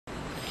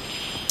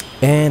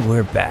And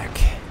we're back.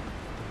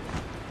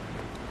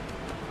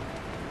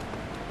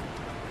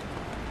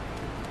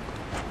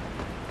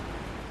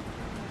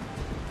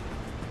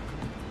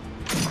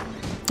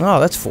 Oh,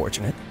 that's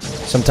fortunate.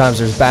 Sometimes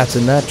there's bats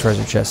in that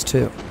treasure chest,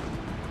 too.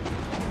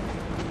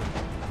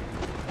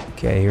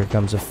 Okay, here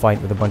comes a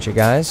fight with a bunch of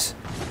guys.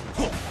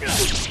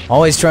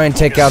 Always try and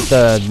take out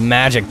the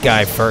magic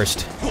guy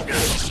first.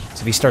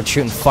 So if he starts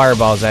shooting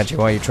fireballs at you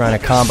while you're trying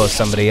to combo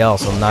somebody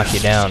else, he'll knock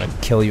you down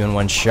and kill you in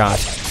one shot.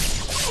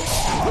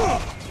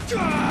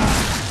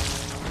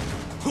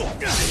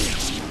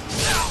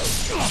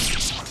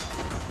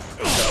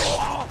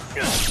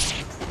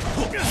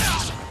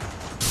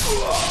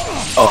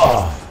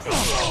 Oh.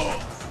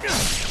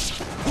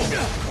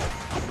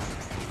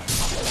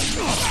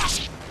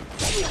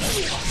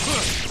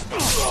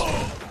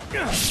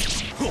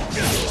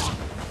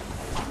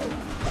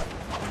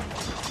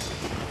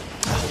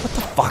 What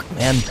the fuck,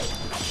 man?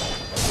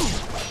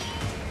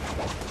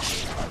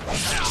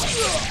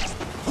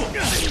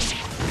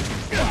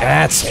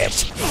 That's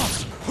it.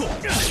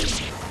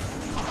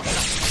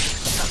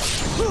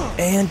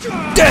 And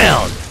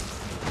down.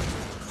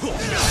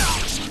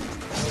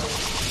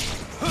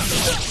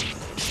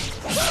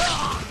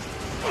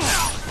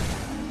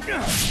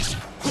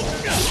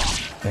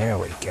 There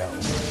we go.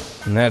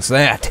 And that's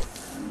that.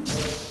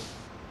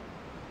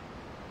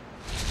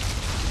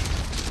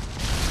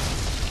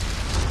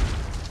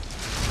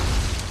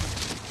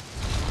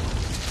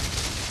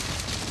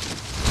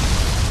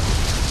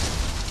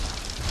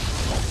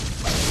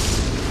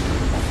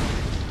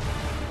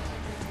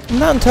 I'm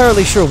not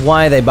entirely sure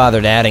why they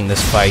bothered adding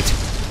this fight,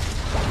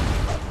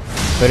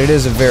 but it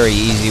is a very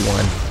easy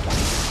one.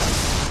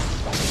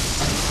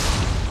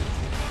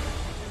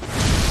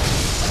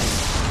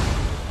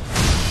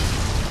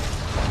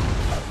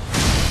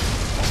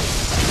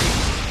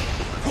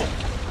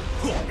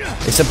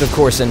 Except, of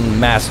course, in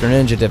Master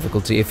Ninja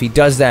difficulty, if he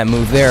does that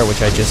move there,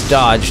 which I just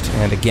dodged,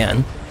 and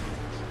again,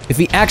 if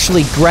he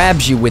actually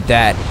grabs you with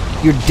that,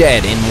 you're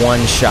dead in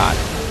one shot.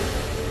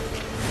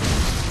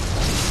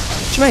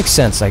 Which makes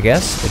sense, I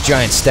guess. The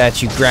giant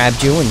statue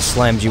grabbed you and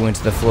slammed you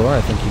into the floor.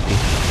 I think you'd be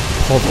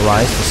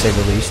pulverized, to say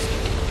the least.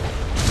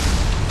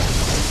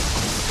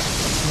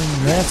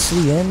 And that's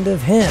the end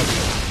of him.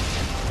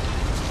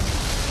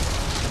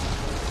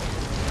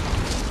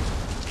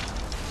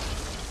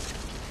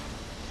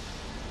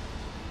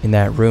 In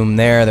that room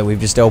there that we've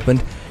just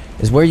opened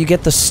is where you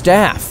get the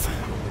staff.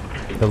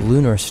 The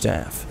lunar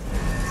staff.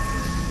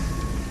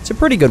 It's a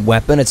pretty good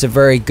weapon. It's a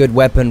very good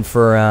weapon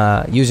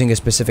for using a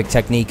specific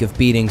technique of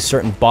beating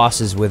certain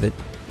bosses with it.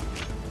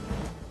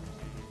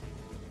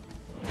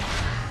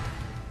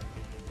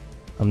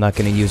 I'm not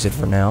going to use it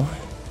for now.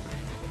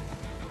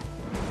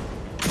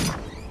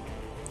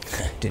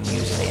 Didn't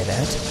use any of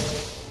that.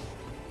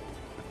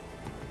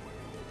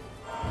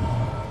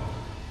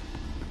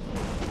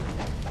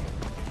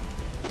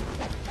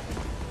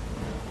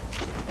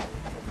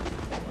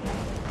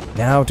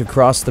 Now to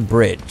cross the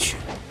bridge.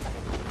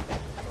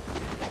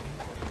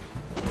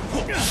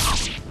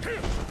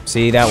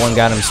 See, that one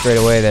got him straight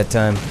away that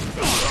time.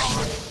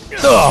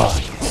 Oh!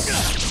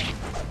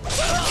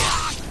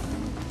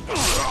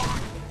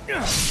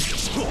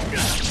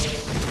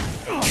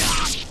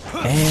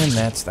 And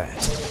that's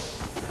that.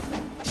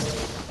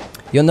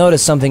 You'll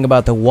notice something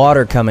about the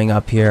water coming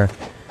up here.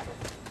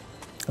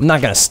 I'm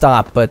not gonna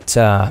stop, but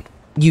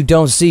you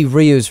don't see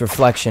Ryu's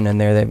reflection in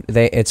there.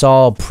 It's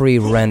all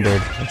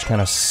pre-rendered, which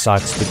kind of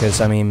sucks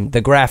because, I mean,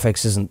 the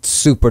graphics isn't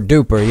super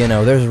duper, you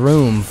know, there's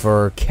room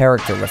for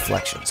character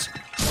reflections.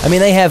 I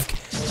mean, they have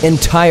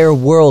entire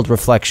world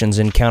reflections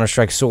in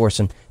Counter-Strike Source,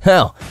 and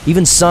hell,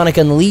 even Sonic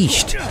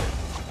Unleashed.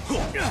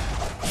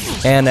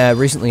 And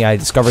recently I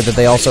discovered that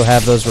they also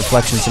have those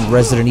reflections in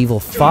Resident Evil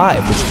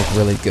 5, which look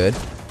really good.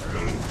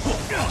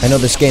 I know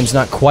this game's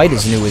not quite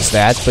as new as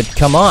that, but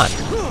come on.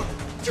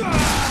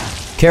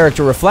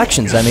 Character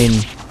reflections, I mean,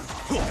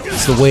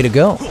 it's the way to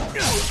go.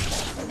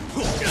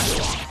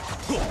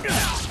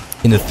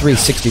 In the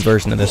 360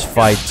 version of this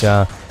fight,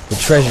 the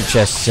treasure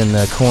chests in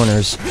the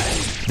corners,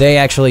 they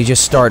actually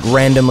just start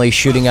randomly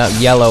shooting out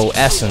yellow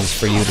essence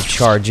for you to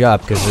charge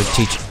up, because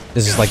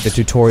this is like the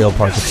tutorial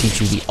part to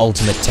teach you the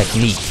ultimate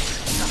technique,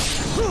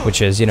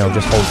 which is, you know,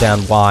 just hold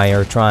down Y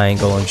or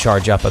triangle and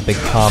charge up a big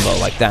combo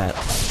like that.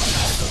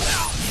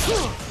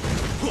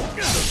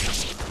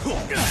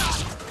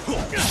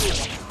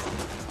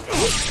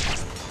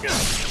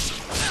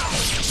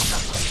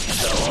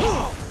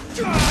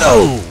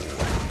 Oh!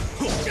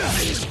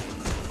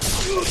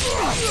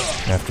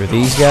 After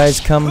these guys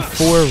come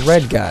 4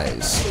 red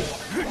guys.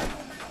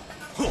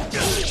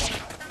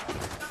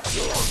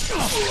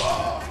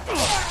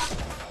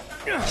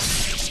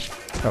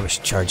 Probably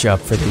should charge up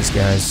for these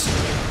guys.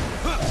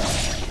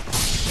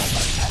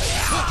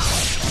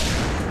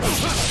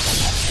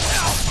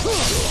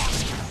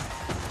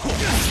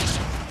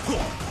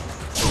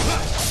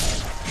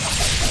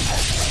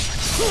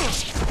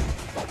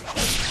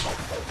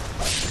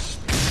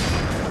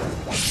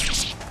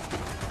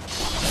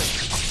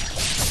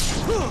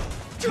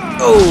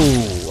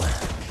 Oh!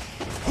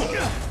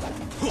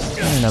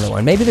 another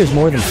one. Maybe there's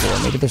more than 4.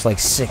 Maybe there's like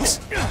 6.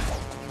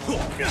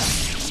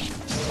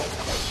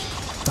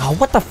 Oh,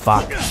 what the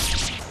fuck?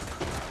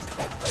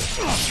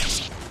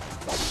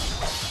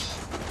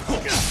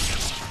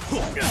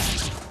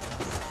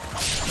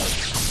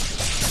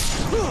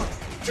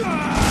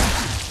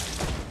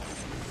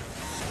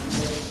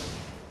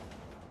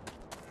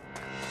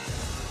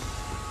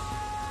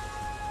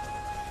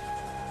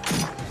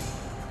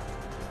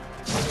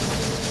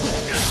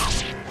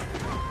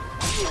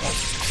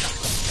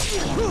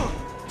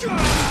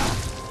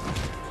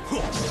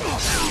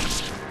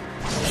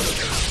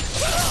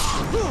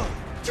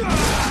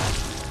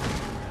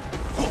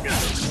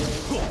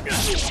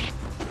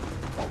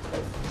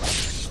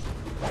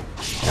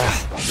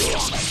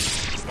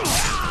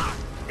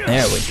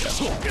 There we go.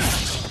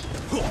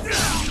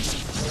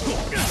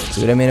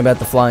 See what I mean about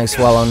the flying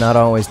swallow not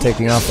always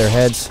taking off their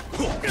heads?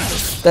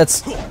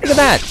 That's... Look at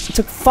that! It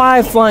took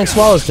 5 flying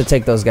swallows to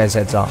take those guys'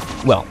 heads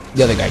off. Well,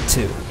 the other guy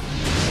 2.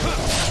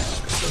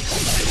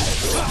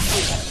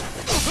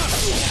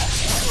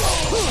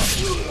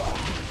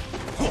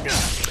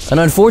 An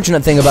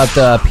unfortunate thing about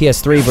the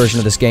PS3 version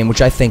of this game,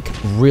 which I think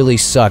really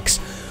sucks,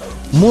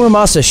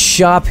 Muramasa's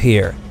shop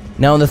here.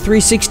 Now in the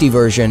 360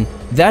 version,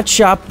 that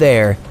shop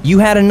there, you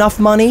had enough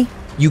money,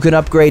 you could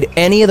upgrade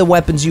any of the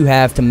weapons you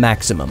have to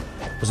maximum,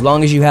 as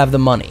long as you have the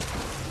money.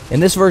 In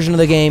this version of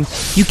the game,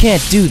 you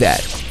can't do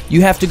that.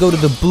 You have to go to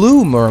the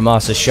blue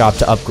Muramasa shop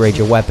to upgrade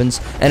your weapons,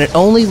 and it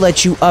only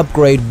lets you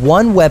upgrade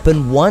 1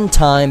 weapon 1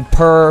 time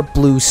per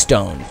blue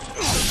stone.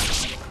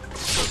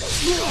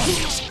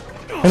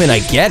 I mean, I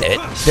get it.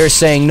 They're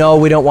saying, no,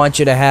 we don't want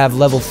you to have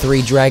level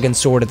 3 dragon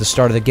sword at the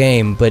start of the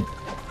game, but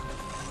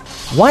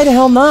why the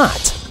hell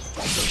not?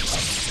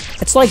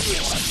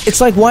 It's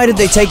like, why did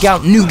they take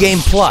out New Game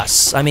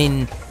Plus? I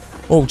mean,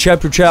 oh,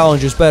 Chapter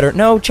Challenge is better.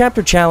 No,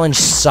 Chapter Challenge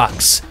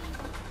sucks.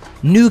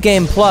 New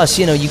Game Plus,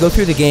 you know, you go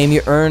through the game,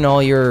 you earn all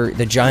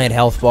the giant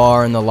health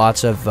bar and the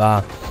lots of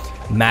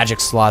magic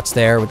slots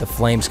there with the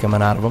flames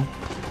coming out of them.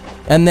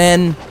 And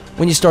then,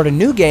 when you start a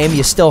new game,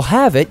 you still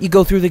have it, you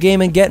go through the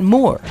game and get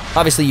more.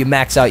 Obviously, you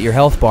max out your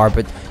health bar,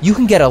 but you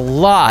can get a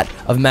lot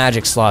of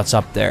magic slots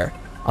up there.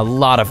 A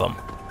lot of them.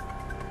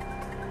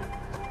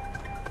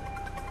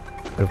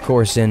 But of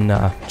course, in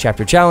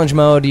Chapter Challenge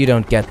mode, you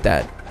don't get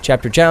that.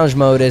 Chapter Challenge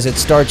mode is it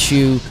starts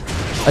you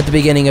at the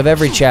beginning of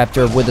every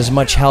chapter with as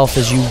much health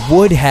as you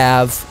would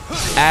have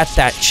at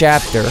that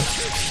chapter,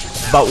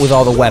 but with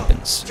all the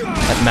weapons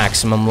at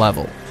maximum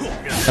level.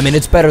 I mean,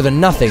 it's better than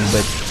nothing,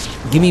 but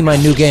give me my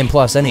New Game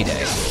Plus any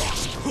day.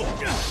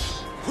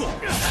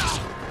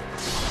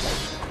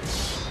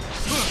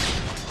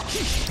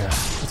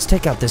 Let's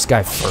take out this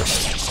guy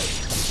first.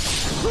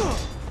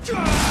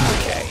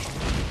 Okay.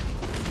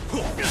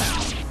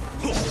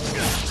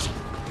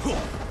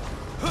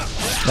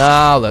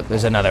 Ah, look,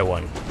 there's another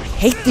one.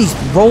 I hate these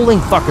rolling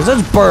fuckers.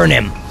 Let's burn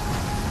him.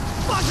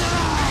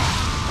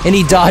 And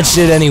he dodged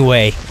it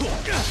anyway.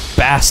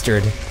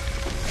 Bastard.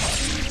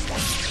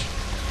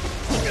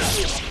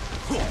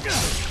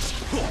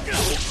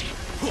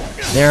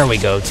 There we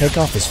go. Take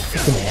off his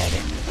freaking head.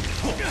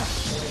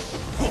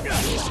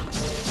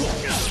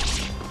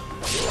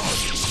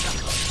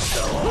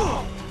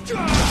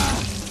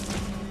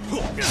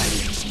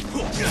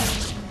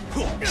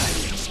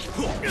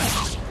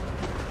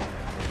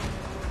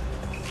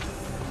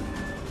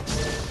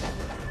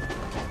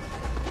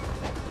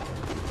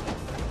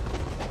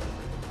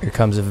 Here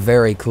comes a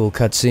very cool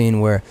cutscene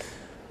where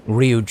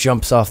Ryu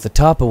jumps off the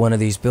top of one of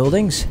these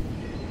buildings.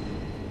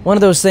 One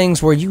of those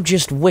things where you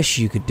just wish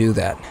you could do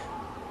that.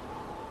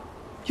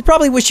 You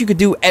probably wish you could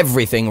do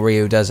everything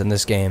Ryu does in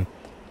this game.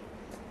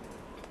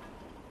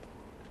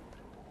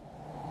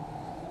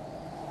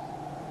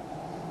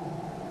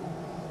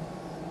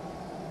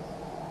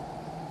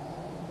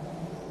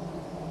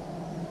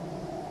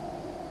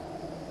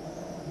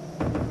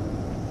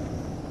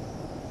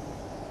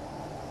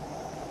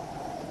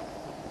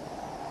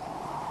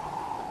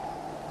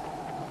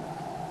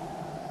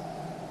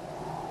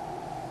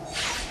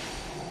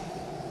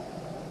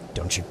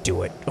 Don't you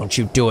do it. Don't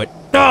you do it.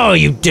 Oh,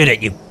 you did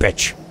it, you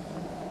bitch.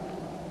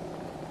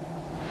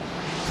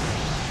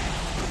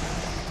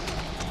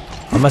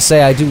 I must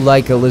say, I do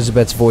like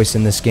Elizabeth's voice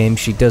in this game.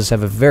 She does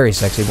have a very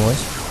sexy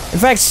voice. In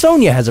fact,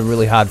 Sonya has a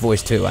really hot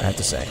voice too, I have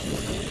to say.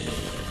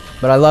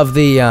 But I love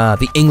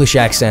the English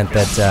accent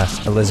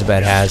that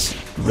Elizabeth has.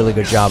 Really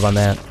good job on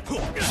that.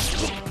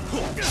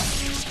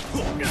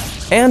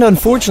 And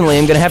unfortunately,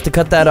 I'm going to have to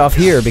cut that off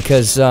here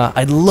because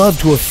I'd love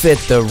to have fit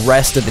the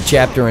rest of the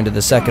chapter into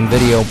the second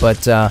video,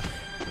 but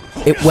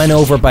it went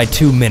over by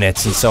 2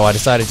 minutes, and so I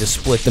decided to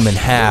split them in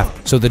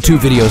half so the 2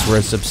 videos were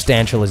as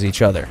substantial as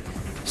each other.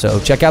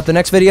 So check out the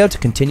next video to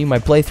continue my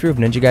playthrough of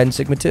Ninja Gaiden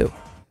Sigma 2.